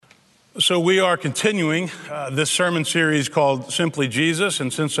So we are continuing this sermon series called Simply Jesus,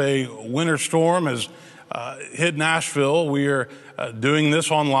 and since a winter storm has hit Nashville, we are doing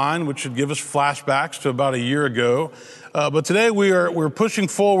this online, which should give us flashbacks to about a year ago. But today we're pushing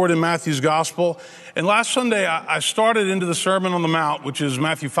forward in Matthew's Gospel. And last Sunday I started into the Sermon on the Mount, which is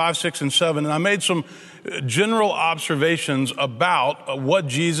Matthew 5, 6, and 7, and I made some general observations about what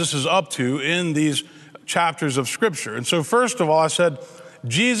Jesus is up to in these chapters of Scripture. And so first of all, I said,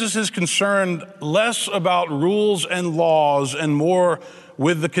 Jesus is concerned less about rules and laws and more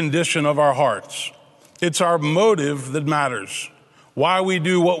with the condition of our hearts. It's our motive that matters, why we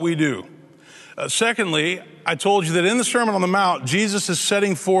do what we do. Secondly, I told you that in the Sermon on the Mount, Jesus is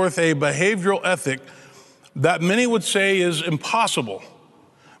setting forth a behavioral ethic that many would say is impossible,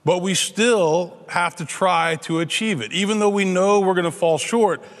 but we still have to try to achieve it. Even though we know we're going to fall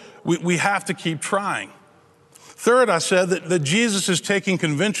short, we have to keep trying. Third, I said that Jesus is taking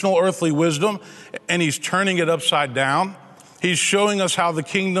conventional earthly wisdom and he's turning it upside down. He's showing us how the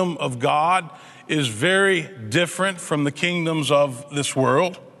kingdom of God is very different from the kingdoms of this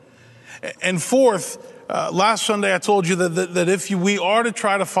world. And fourth, last Sunday I told you that if we are to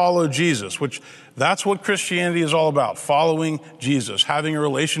try to follow Jesus, which that's what Christianity is all about, following Jesus, having a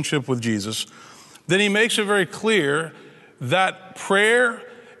relationship with Jesus, then he makes it very clear that prayer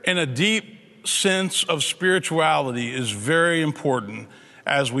and a deep sense of spirituality is very important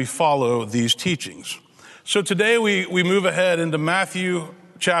as we follow these teachings. So today we move ahead into Matthew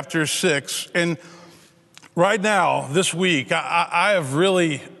chapter 6. And right now, this week, I have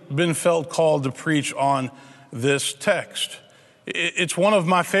really been felt called to preach on this text. It's one of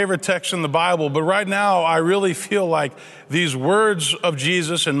my favorite texts in the Bible, but right now I really feel like these words of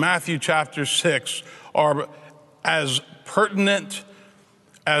Jesus in Matthew chapter 6 are as pertinent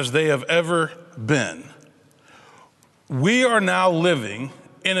as they have ever been. We are now living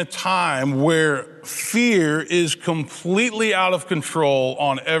in a time where fear is completely out of control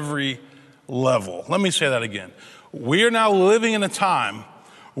on every level. Let me say that again. We are now living in a time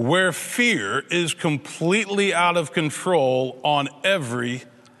where fear is completely out of control on every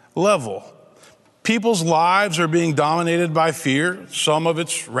level. People's lives are being dominated by fear. Some of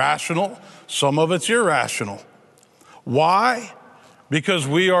it's rational, some of it's irrational. Why? Because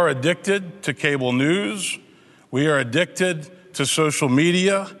we are addicted to cable news, we are addicted to social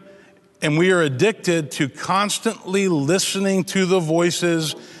media, and we are addicted to constantly listening to the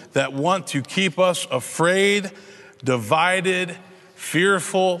voices that want to keep us afraid, divided,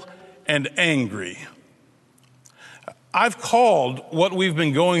 fearful, and angry. I've called what we've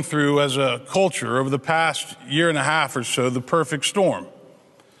been going through as a culture over the past year and a half or so the perfect storm.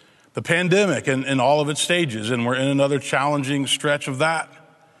 The pandemic and all of its stages, and we're in another challenging stretch of that.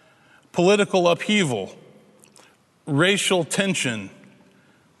 Political upheaval, racial tension,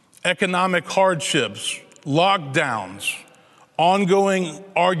 economic hardships, lockdowns, ongoing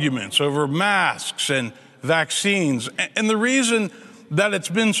arguments over masks and vaccines. And the reason that it's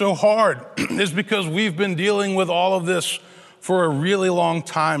been so hard is because we've been dealing with all of this for a really long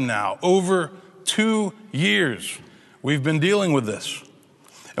time now. Over 2 years we've been dealing with this.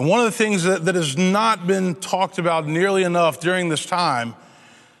 And one of the things that has not been talked about nearly enough during this time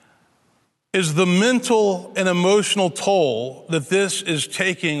is the mental and emotional toll that this is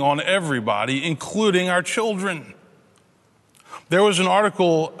taking on everybody, including our children. There was an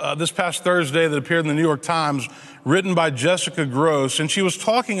article this past Thursday that appeared in the New York Times written by Jessica Gross, and she was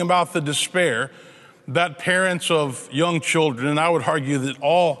talking about the despair that parents of young children, and I would argue that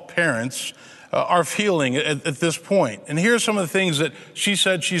all parents are feeling at this point. And here's some of the things that she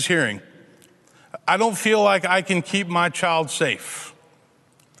said she's hearing. I don't feel like I can keep my child safe.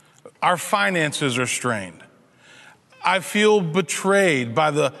 Our finances are strained. I feel betrayed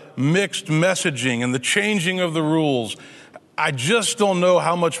by the mixed messaging and the changing of the rules. I just don't know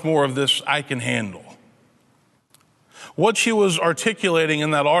how much more of this I can handle. What she was articulating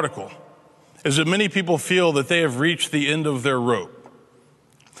in that article is that many people feel that they have reached the end of their rope.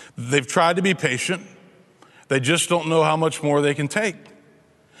 They've tried to be patient. They just don't know how much more they can take.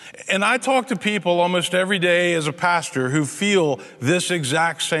 And I talk to people almost every day as a pastor who feel this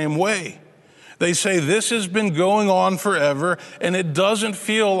exact same way. They say this has been going on forever, and it doesn't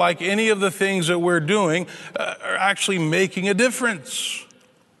feel like any of the things that we're doing are actually making a difference.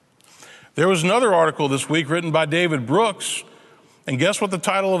 There was another article this week written by David Brooks, and guess what the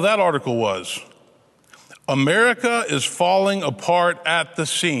title of that article was? America is falling apart at the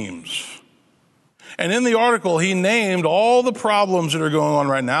seams. And in the article, he named all the problems that are going on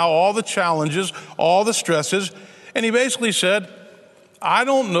right now, all the challenges, all the stresses, and he basically said, I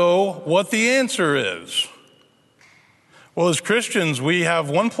don't know what the answer is. Well, as Christians, we have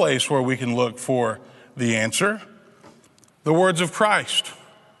one place where we can look for the answer: the words of Christ.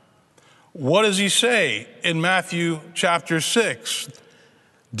 What does he say in Matthew chapter 6?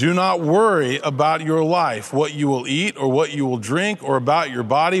 Do not worry about your life, what you will eat or what you will drink, or about your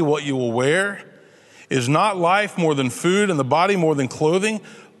body, what you will wear. Is not life more than food and the body more than clothing?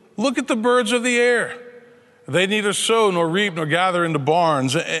 Look at the birds of the air. They neither sow nor reap nor gather into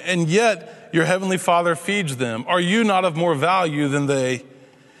barns, and yet your heavenly Father feeds them. Are you not of more value than they?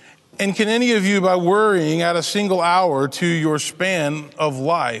 And can any of you, by worrying, add a single hour to your span of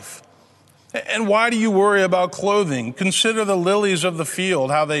life? And why do you worry about clothing? Consider the lilies of the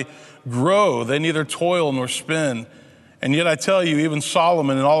field, how they grow. They neither toil nor spin. And yet I tell you, even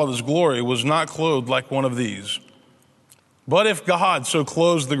Solomon in all of his glory was not clothed like one of these. But if God so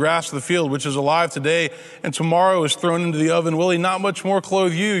clothes the grass of the field, which is alive today and tomorrow is thrown into the oven, will he not much more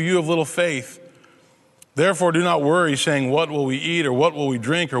clothe you, you of little faith? Therefore do not worry, saying, what will we eat, or what will we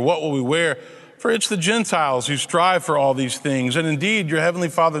drink, or what will we wear? For it's the Gentiles who strive for all these things. And indeed, your heavenly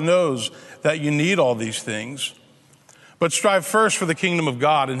Father knows that you need all these things. But strive first for the kingdom of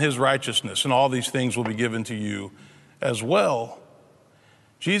God and his righteousness, and all these things will be given to you as well.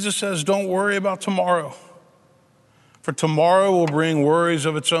 Jesus says, don't worry about tomorrow, for tomorrow will bring worries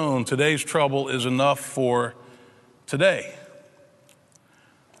of its own. Today's trouble is enough for today.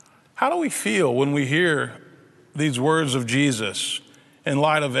 How do we feel when we hear these words of Jesus in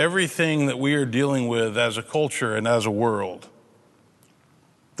light of everything that we are dealing with as a culture and as a world?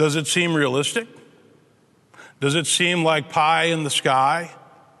 Does it seem realistic? Does it seem like pie in the sky?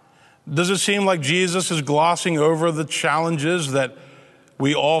 Does it seem like Jesus is glossing over the challenges that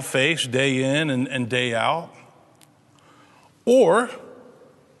we all face day in and day out? Or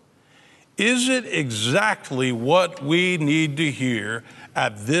is it exactly what we need to hear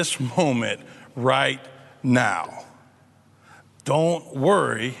at this moment right now? Don't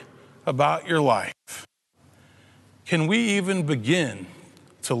worry about your life. Can we even begin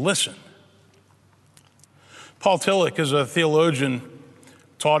to listen? Paul Tillich is a theologian,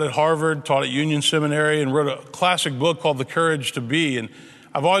 taught at Harvard, taught at Union Seminary, and wrote a classic book called The Courage to Be. And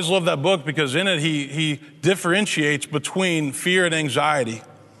I've always loved that book because in it he differentiates between fear and anxiety.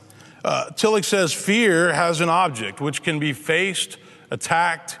 Tillich says fear has an object which can be faced,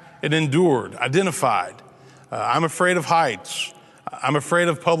 attacked, and endured, identified. I'm afraid of heights. I'm afraid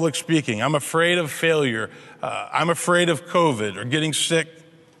of public speaking. I'm afraid of failure. I'm afraid of COVID or getting sick.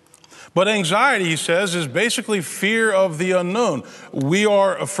 But anxiety, he says, is basically fear of the unknown. We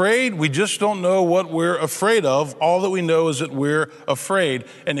are afraid. We just don't know what we're afraid of. All that we know is that we're afraid,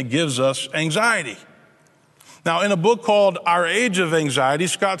 and it gives us anxiety. Now, in a book called Our Age of Anxiety,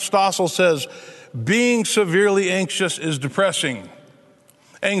 Scott Stossel says, being severely anxious is depressing.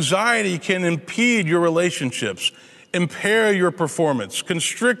 Anxiety can impede your relationships, impair your performance,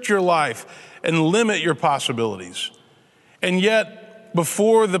 constrict your life, and limit your possibilities. And yet,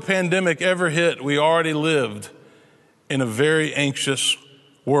 before the pandemic ever hit, we already lived in a very anxious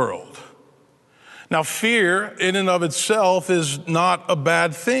world. Now, fear in and of itself is not a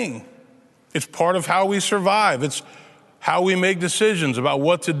bad thing. It's part of how we survive. It's how we make decisions about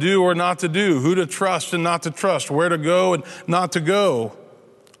what to do or not to do, who to trust and not to trust, where to go and not to go.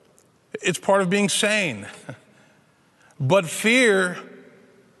 It's part of being sane. But fear,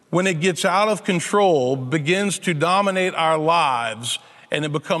 when it gets out of control, begins to dominate our lives, and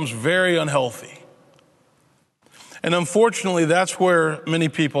it becomes very unhealthy. And unfortunately, that's where many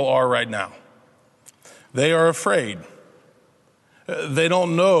people are right now. They are afraid. They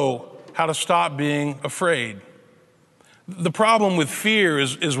don't know how to stop being afraid. The problem with fear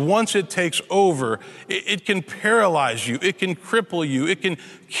is once it takes over, it can paralyze you, it can cripple you, it can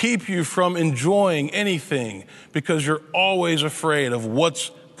keep you from enjoying anything because you're always afraid of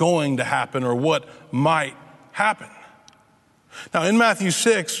what's going to happen or what might happen. Now, in Matthew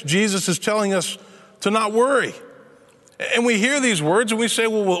 6, Jesus is telling us to not worry. And we hear these words and we say,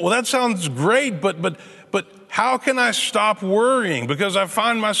 well, that sounds great, but how can I stop worrying? Because I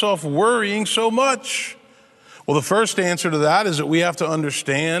find myself worrying so much. Well, the first answer to that is that we have to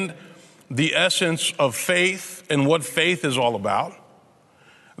understand the essence of faith and what faith is all about.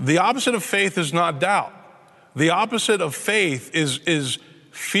 The opposite of faith is not doubt. The opposite of faith is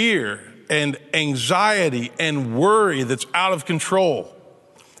fear and anxiety and worry that's out of control.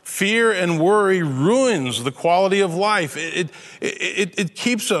 Fear and worry ruins the quality of life. It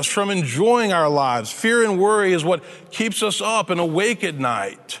keeps us from enjoying our lives. Fear and worry is what keeps us up and awake at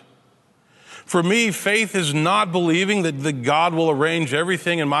night. For me, faith is not believing that God will arrange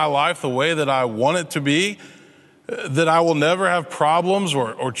everything in my life the way that I want it to be. that I will never have problems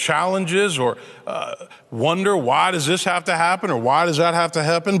or challenges or wonder why does this have to happen or why does that have to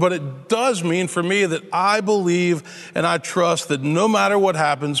happen. But it does mean for me that I believe and I trust that no matter what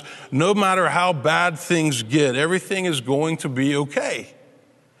happens, no matter how bad things get, everything is going to be okay.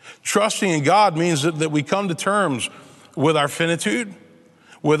 Trusting in God means that we come to terms with our finitude,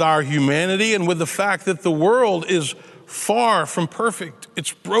 with our humanity, and with the fact that the world is far from perfect.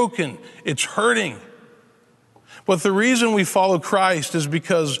 It's broken. It's hurting. But the reason we follow Christ is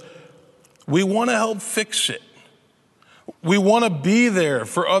because we want to help fix it. We want to be there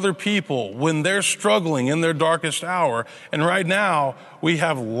for other people when they're struggling in their darkest hour. And right now, we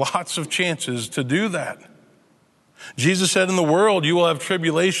have lots of chances to do that. Jesus said, in the world you will have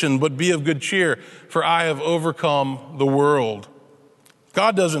tribulation, but be of good cheer, for I have overcome the world.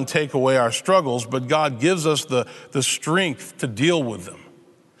 God doesn't take away our struggles, but God gives us the strength to deal with them.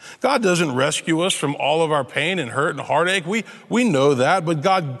 God doesn't rescue us from all of our pain and hurt and heartache. We know that, but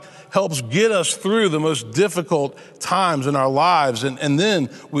God helps get us through the most difficult times in our lives, and then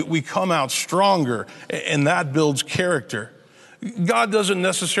we come out stronger, and that builds character. God doesn't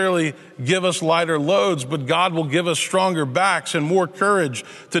necessarily give us lighter loads, but God will give us stronger backs and more courage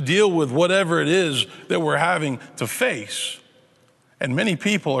to deal with whatever it is that we're having to face. And many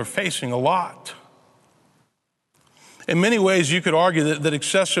people are facing a lot. In many ways, you could argue that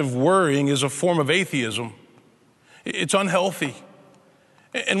excessive worrying is a form of atheism. It's unhealthy.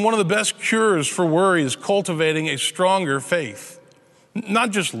 And one of the best cures for worry is cultivating a stronger faith.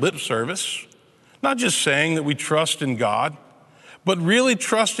 Not just lip service, not just saying that we trust in God, but really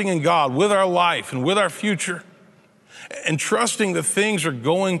trusting in God with our life and with our future, and trusting that things are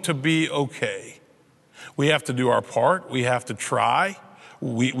going to be okay. We have to do our part. We have to try.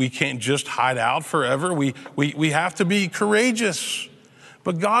 We can't just hide out forever. We have to be courageous,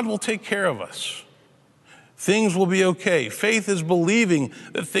 but God will take care of us. Things will be okay. Faith is believing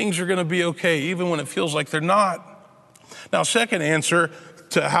that things are going to be okay, even when it feels like they're not. Now, second answer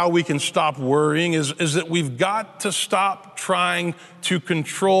to how we can stop worrying is that we've got to stop trying to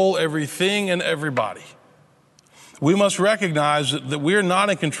control everything and everybody. We must recognize that we're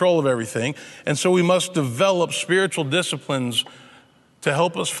not in control of everything, and so we must develop spiritual disciplines to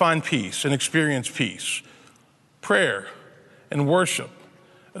help us find peace and experience peace. Prayer and worship,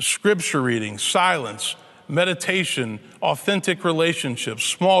 scripture reading, silence, meditation, authentic relationships,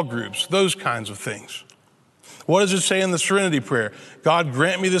 small groups, those kinds of things. What does it say in the Serenity Prayer? God,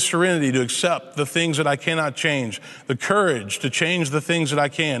 grant me the serenity to accept the things that I cannot change, the courage to change the things that I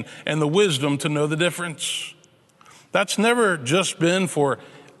can, and the wisdom to know the difference. That's never just been for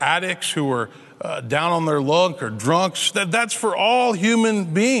addicts who are down on their luck or drunks. That's for all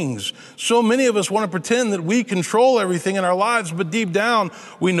human beings. So many of us want to pretend that we control everything in our lives, but deep down,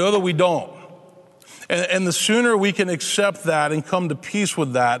 we know that we don't. And the sooner we can accept that and come to peace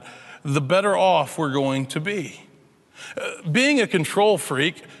with that, the better off we're going to be. Being a control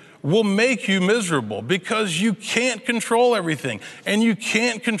freak will make you miserable because you can't control everything and you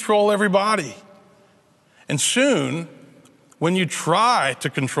can't control everybody. And soon, when you try to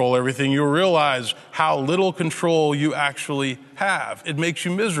control everything, you'll realize how little control you actually have. It makes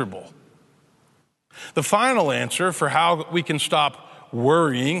you miserable. The final answer for how we can stop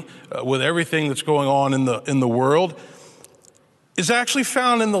worrying with everything that's going on in the world is actually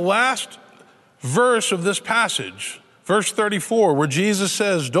found in the last verse of this passage, verse 34, where Jesus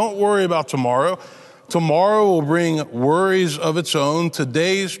says, "Don't worry about tomorrow. Tomorrow will bring worries of its own.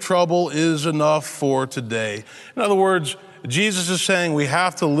 Today's trouble is enough for today." In other words, Jesus is saying we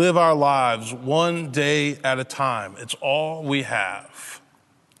have to live our lives one day at a time. It's all we have.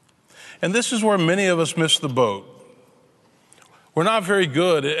 And this is where many of us miss the boat. We're not very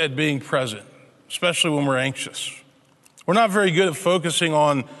good at being present, especially when we're anxious. We're not very good at focusing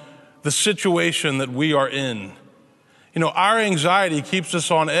on the situation that we are in. You know, our anxiety keeps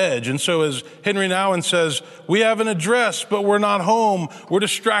us on edge. And so as Henry Nouwen says, we have an address, but we're not home. We're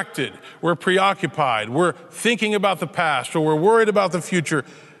distracted. We're preoccupied. We're thinking about the past, or we're worried about the future.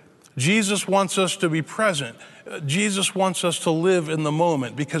 Jesus wants us to be present. Jesus wants us to live in the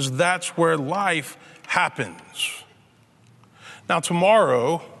moment because that's where life happens. Now,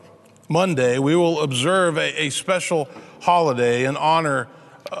 tomorrow, Monday, we will observe a special holiday in honor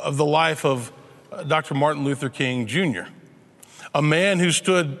of the life of Dr. Martin Luther King Jr., a man who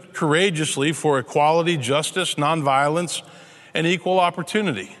stood courageously for equality, justice, nonviolence, and equal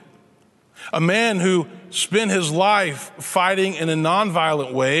opportunity. A man who spent his life fighting in a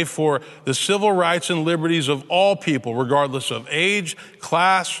nonviolent way for the civil rights and liberties of all people, regardless of age,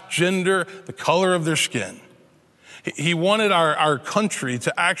 class, gender, the color of their skin. He wanted our country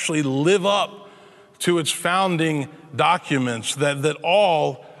to actually live up to its founding documents that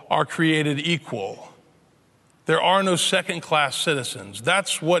all are created equal. There are no second-class citizens.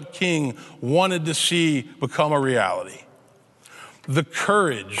 That's what King wanted to see become a reality. The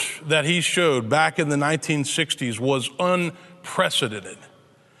courage that he showed back in the 1960s was unprecedented.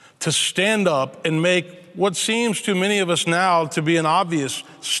 To stand up and make what seems to many of us now to be an obvious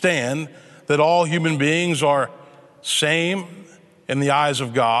stand, that all human beings are same in the eyes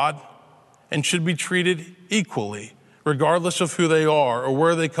of God and should be treated equally, regardless of who they are or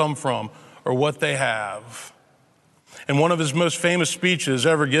where they come from or what they have. In one of his most famous speeches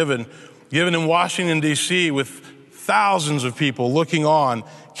ever given in Washington, D.C., with thousands of people looking on,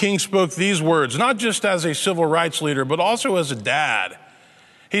 King spoke these words, not just as a civil rights leader, but also as a dad.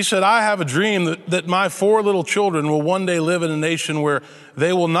 He said, "I have a dream that my 4 little children will one day live in a nation where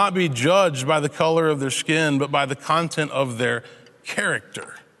they will not be judged by the color of their skin, but by the content of their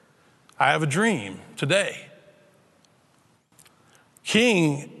character." I have a dream today.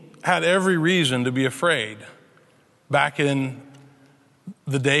 King had every reason to be afraid back in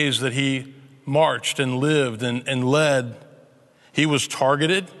the days that he marched and lived and led. He was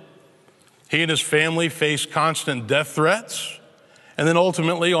targeted. He and his family faced constant death threats. And then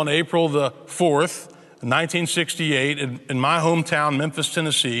ultimately on April the 4th, 1968, in my hometown, Memphis,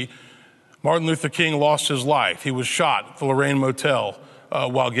 Tennessee, Martin Luther King lost his life. He was shot at the Lorraine Motel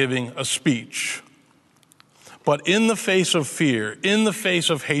while giving a speech. But in the face of fear, in the face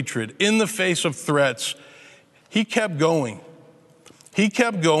of hatred, in the face of threats, he kept going. He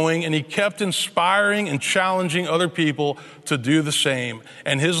kept going, and he kept inspiring and challenging other people to do the same.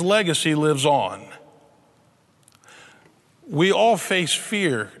 And his legacy lives on. We all face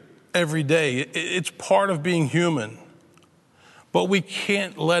fear every day. It's part of being human. But we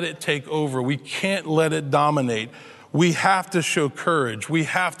can't let it take over. We can't let it dominate. We have to show courage. We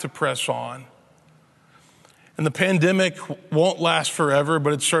have to press on. And the pandemic won't last forever,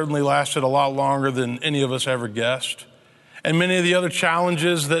 but it certainly lasted a lot longer than any of us ever guessed. And many of the other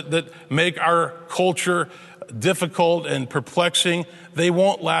challenges that make our culture difficult and perplexing, they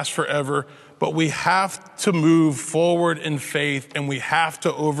won't last forever. But we have to move forward in faith, and we have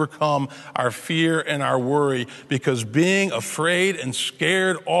to overcome our fear and our worry, because being afraid and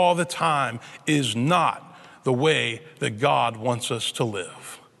scared all the time is not the way that God wants us to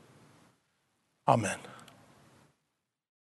live. Amen.